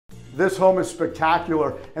This home is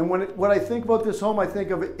spectacular. And when I think about this home, I think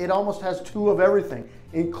of it almost has two of everything,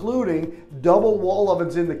 including double wall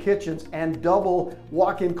ovens in the kitchens and double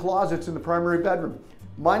walk-in closets in the primary bedroom.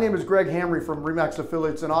 My name is Greg Hamre from RE/MAX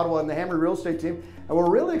Affiliates in Ottawa and the Hamre Real Estate Team, and we're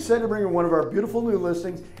really excited to bring in one of our beautiful new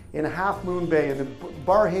listings in Half Moon Bay in the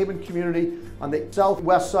Barrhaven community on the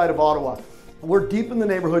southwest side of Ottawa. We're deep in the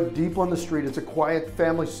neighborhood, deep on the street. It's a quiet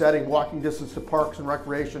family setting, walking distance to parks and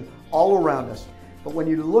recreation all around us. But when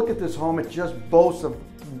you look at this home, it just boasts of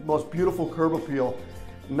the most beautiful curb appeal.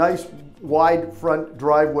 Nice wide front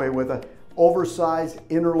driveway with an oversized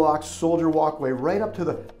interlock soldier walkway right up to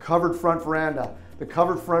the covered front veranda. The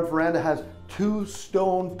covered front veranda has two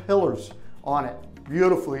stone pillars on it,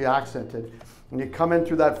 beautifully accented. When you come in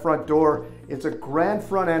through that front door, it's a grand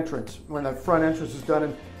front entrance. When the front entrance is done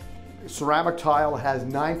in ceramic tile, it has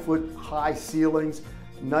 9-foot high ceilings,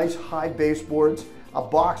 nice high baseboards, a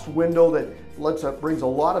boxed window that brings a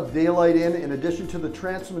lot of daylight in addition to the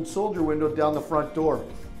transom and soldier window down the front door.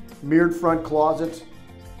 Mirrored front closets,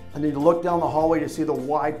 and then you look down the hallway to see the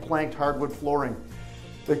wide planked hardwood flooring.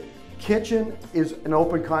 The kitchen is an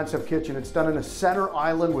open concept kitchen. It's done in a center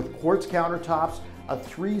island with quartz countertops, a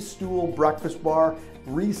 3-stool breakfast bar,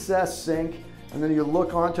 recessed sink, and then you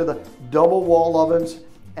look onto the double wall ovens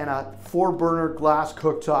and a 4-burner glass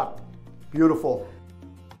cooktop. Beautiful.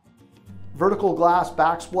 Vertical glass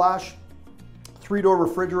backsplash, 3-door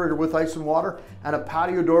refrigerator with ice and water, and a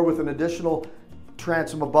patio door with an additional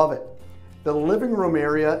transom above it. The living room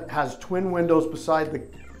area has twin windows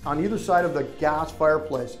on either side of the gas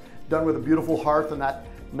fireplace, done with a beautiful hearth and that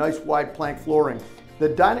nice wide plank flooring. The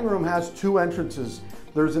dining room has 2 entrances.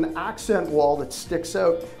 There's an accent wall that sticks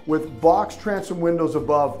out with box transom windows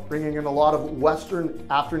above, bringing in a lot of western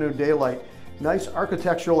afternoon daylight. Nice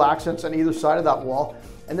architectural accents on either side of that wall.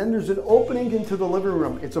 And then there's an opening into the living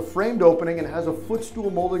room. It's a framed opening and has a footstool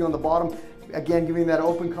molding on the bottom, again giving that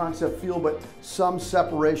open concept feel, but some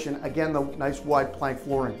separation. Again, the nice wide plank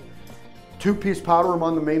flooring. 2-piece powder room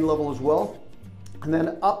on the main level as well. And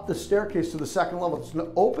then up the staircase to the second level. It's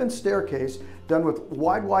an open staircase done with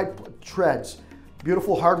wide treads,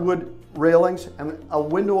 beautiful hardwood railings, and a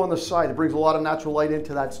window on the side that brings a lot of natural light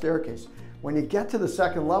into that staircase. When you get to the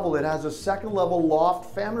second level, it has a second level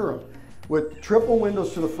loft family room with triple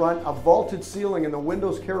windows to the front, a vaulted ceiling, and the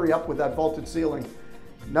windows carry up with that vaulted ceiling.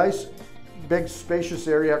 Nice, big, spacious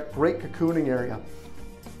area, great cocooning area.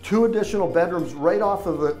 2 additional bedrooms right off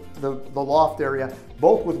of the loft area,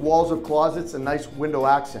 both with walls of closets and nice window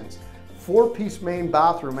accents. 4-piece main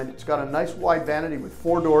bathroom, and it's got a nice wide vanity with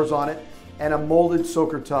 4 doors on it and a molded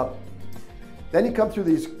soaker tub. Then you come through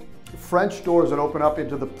these French doors that open up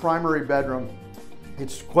into the primary bedroom.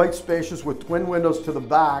 It's quite spacious with twin windows to the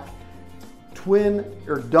back, twin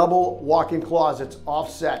or double walk-in closets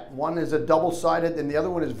offset. One is a double-sided and the other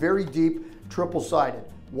one is very deep, triple-sided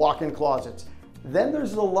walk-in closets. Then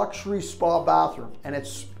there's the luxury spa bathroom, and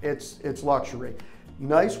it's luxury.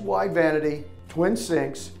 Nice wide vanity, twin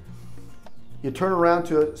sinks. You turn around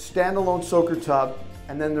to a standalone soaker tub,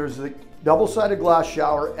 and then there's the double-sided glass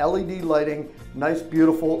shower, LED lighting, nice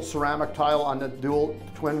beautiful ceramic tile on the dual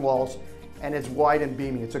twin walls, and it's wide and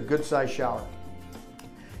beamy. It's a good size shower.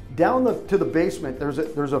 Down to the basement,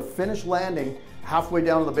 there's a finished landing halfway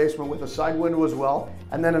down to the basement with a side window as well,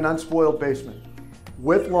 and then an unspoiled basement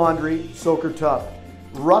with laundry, soaker tub,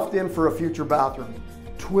 roughed in for a future bathroom,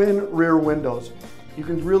 twin rear windows. You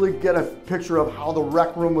can really get a picture of how the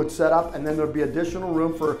rec room would set up, and then there'd be additional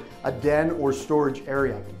room for a den or storage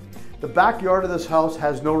area. The backyard of this house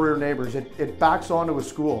has no rear neighbors. It backs onto a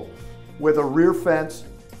school with a rear fence,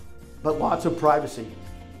 but lots of privacy.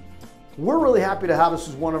 We're really happy to have this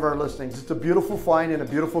as one of our listings. It's a beautiful find in a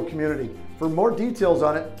beautiful community. For more details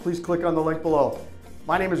on it, please click on the link below.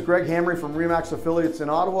 My name is Greg Hamre from RE/MAX Affiliates in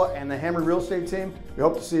Ottawa and the Hamre Real Estate Team. We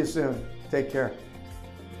hope to see you soon. Take care.